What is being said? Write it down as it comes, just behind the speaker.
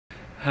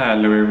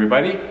Hello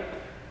everybody,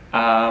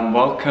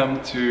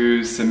 welcome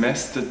to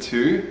semester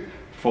 2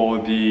 for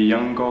the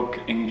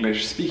Yanggok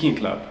English Speaking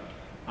Club.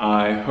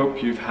 I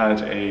hope you've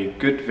had a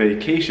good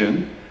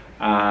vacation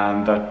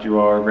and that you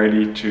are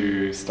ready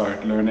to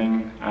start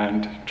learning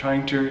and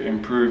trying to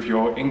improve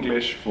your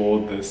English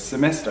for this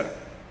semester.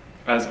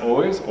 As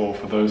always, or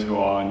for those who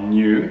are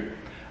new,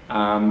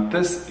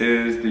 this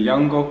is the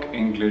Yanggok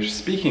English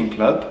Speaking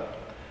Club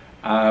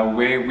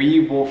where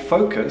we will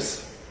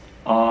focus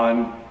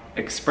on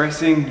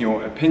expressing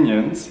your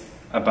opinions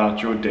about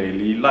your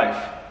daily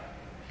life.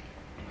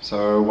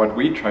 So what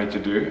we try to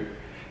do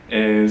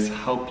is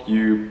help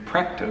you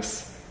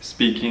practice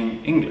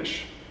speaking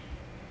English.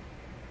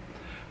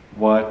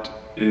 What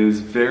is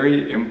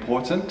very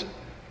important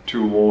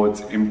towards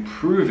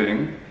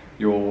improving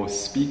your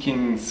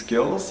speaking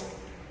skills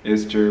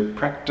is to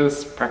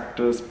practice.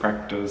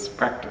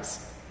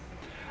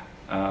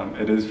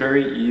 It is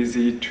very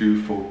easy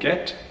to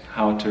forget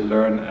how to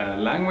learn a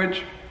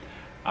language.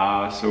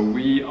 So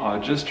we are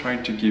just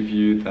trying to give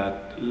you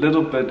that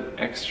little bit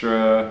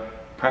extra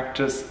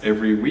practice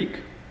every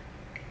week.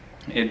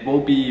 It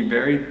will be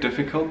very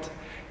difficult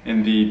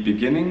in the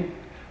beginning,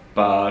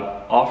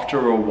 but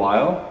after a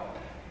while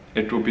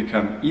it will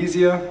become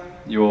easier.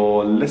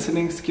 Your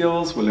listening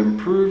skills will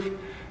improve,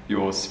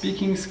 your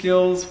speaking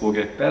skills will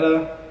get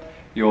better,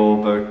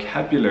 your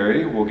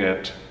vocabulary will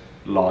get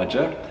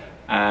larger,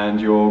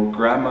 and your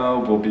grammar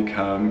will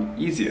become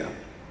easier.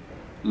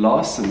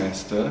 Last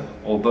semester,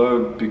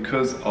 although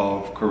because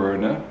of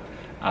Corona,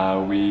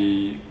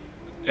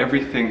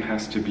 everything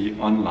has to be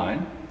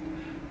online,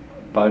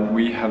 but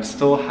we have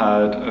still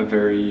had a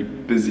very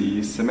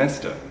busy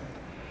semester.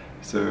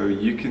 So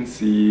you can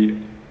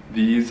see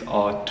these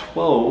are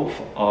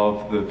 12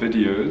 of the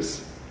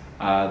videos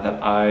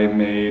that I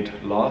made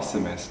last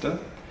semester.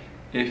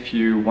 If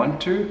you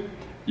want to,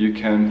 you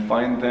can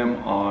find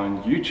them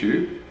on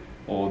YouTube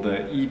or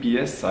the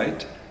EBS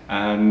site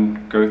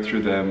and go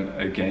through them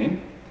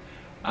again.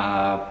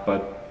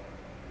 But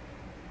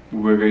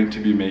we're going to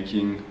be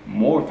making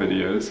more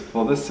videos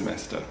for this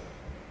semester.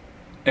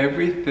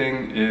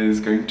 Everything is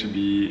going to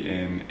be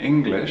in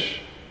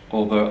English,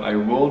 although I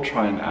will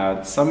try and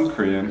add some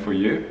Korean for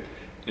you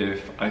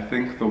if I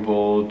think the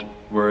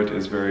word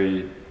is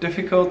very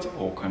difficult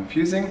or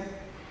confusing.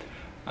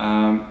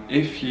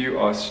 If you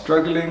are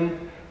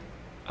struggling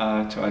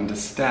to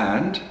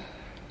understand,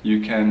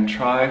 you can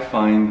try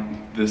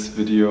find this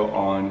video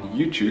on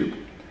YouTube,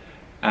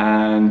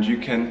 and you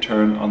can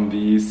turn on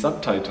the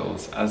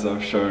subtitles as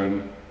I've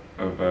shown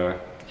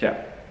over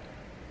here.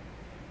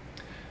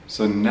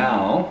 So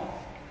now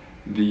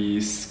the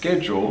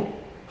schedule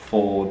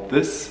for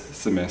this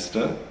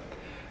semester,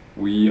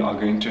 we are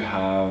going to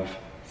have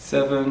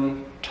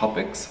 7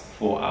 topics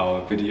for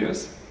our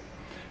videos.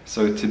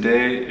 So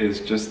today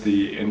is just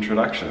the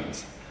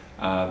introductions,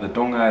 the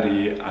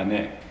동아리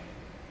안에.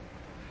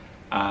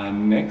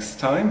 And next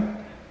time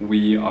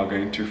we are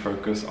going to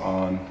focus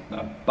on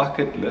a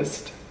bucket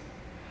list.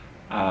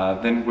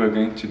 Then we're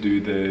going to do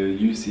the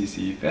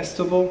UCC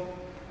festival,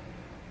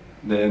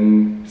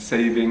 then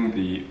saving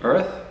the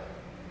earth,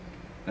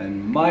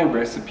 then my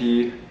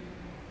recipe,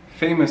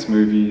 famous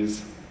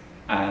movies,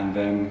 and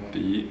then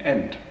the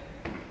end.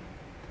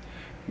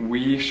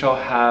 We shall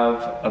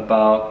have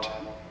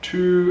about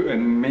 2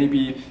 and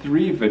maybe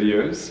 3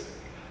 videos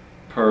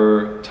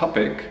per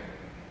topic.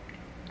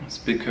 It's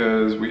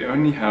because we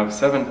only have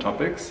 7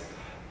 topics,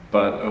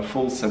 but a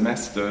full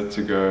semester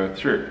to go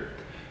through.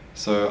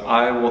 So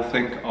I will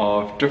think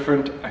of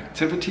different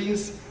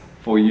activities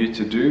for you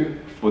to do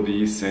for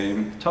the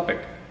same topic.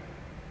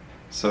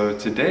 So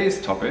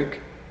today's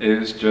topic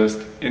is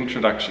just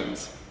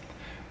introductions,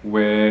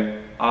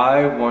 where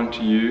I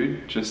want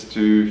you just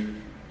to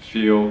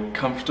feel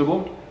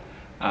comfortable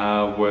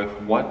with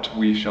what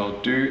we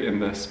shall do in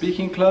the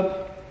speaking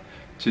club.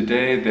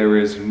 Today there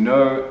is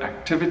no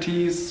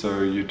activities,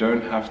 so you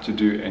don't have to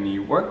do any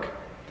work.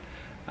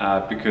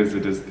 Because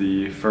it is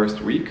the first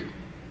week.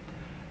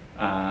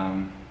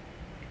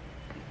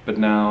 But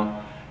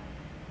now,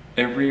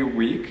 every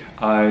week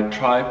I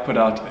try put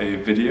out a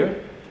video.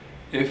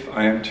 If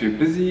I am too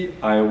busy,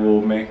 I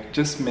will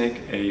just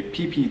make a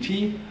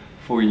PPT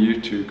for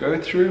you to go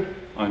through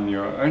on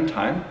your own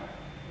time.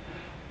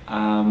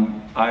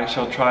 I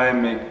shall try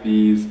and make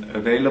these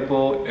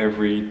available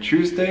every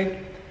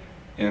Tuesday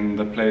in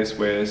the place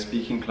where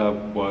Speaking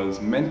Club was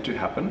meant to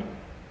happen.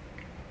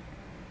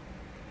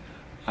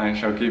 I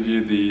shall give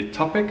you the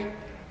topic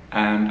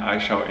and I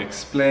shall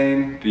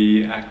explain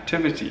the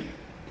activity.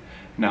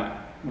 Now,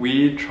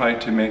 we try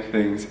to make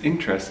things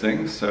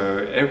interesting,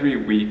 so every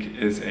week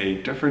is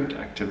a different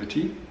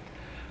activity.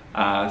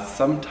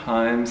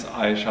 Sometimes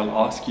I shall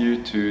ask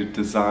you to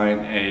design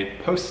a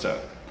poster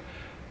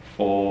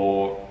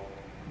for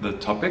the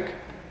topic,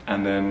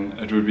 and then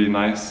it would be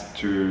nice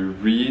to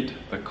read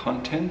the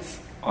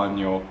contents on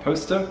your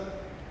poster.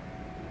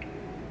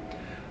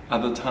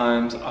 Other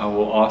times I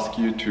will ask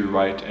you to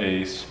write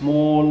a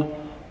small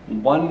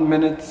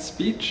 1-minute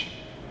speech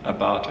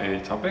about a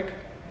topic.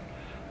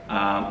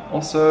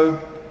 Also,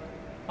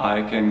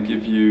 I can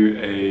give you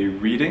a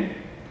reading.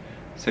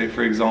 Say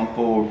for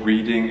example,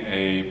 reading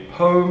a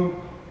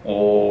poem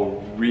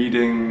or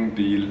reading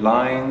the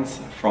lines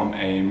from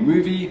a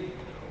movie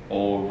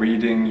or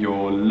reading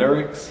your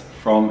lyrics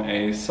from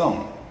a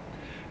song.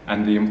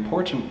 And the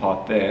important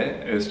part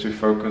there is to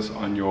focus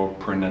on your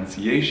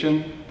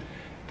pronunciation,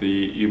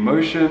 the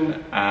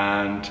emotion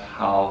and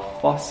how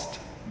fast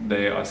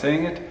they are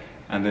saying it,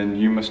 and then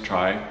you must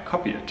try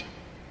copy it.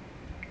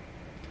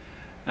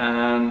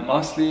 And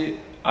lastly,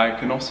 I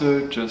can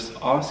also just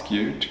ask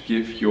you to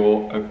give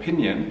your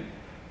opinion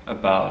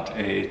about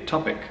a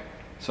topic.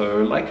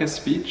 So like a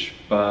speech,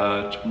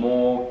 but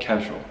more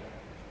casual.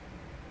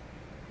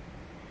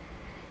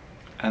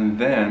 And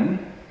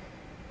then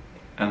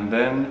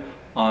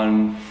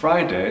on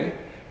Friday,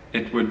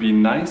 it would be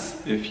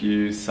nice if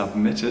you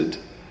submitted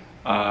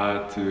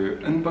to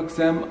inbox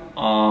them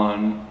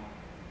on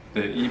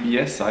the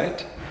EBS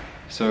site,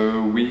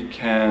 so we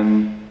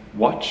can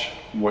watch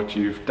what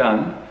you've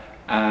done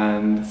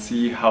and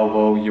see how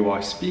well you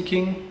are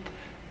speaking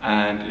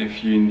and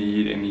if you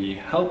need any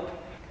help.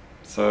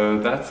 So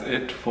that's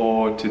it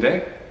for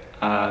today.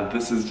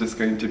 This is just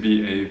going to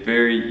be a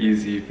very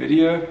easy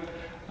video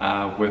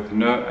with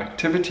no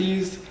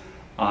activities.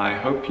 I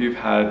hope you've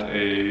had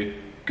a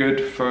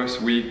good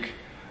first week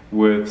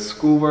with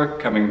schoolwork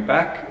coming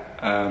back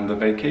and the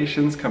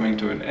vacations coming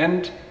to an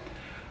end.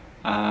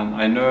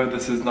 I know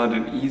this is not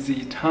an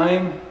easy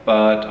time,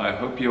 but I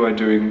hope you are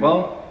doing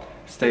well.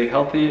 Stay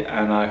healthy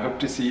and I hope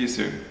to see you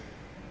soon.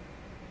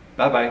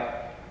 Bye bye.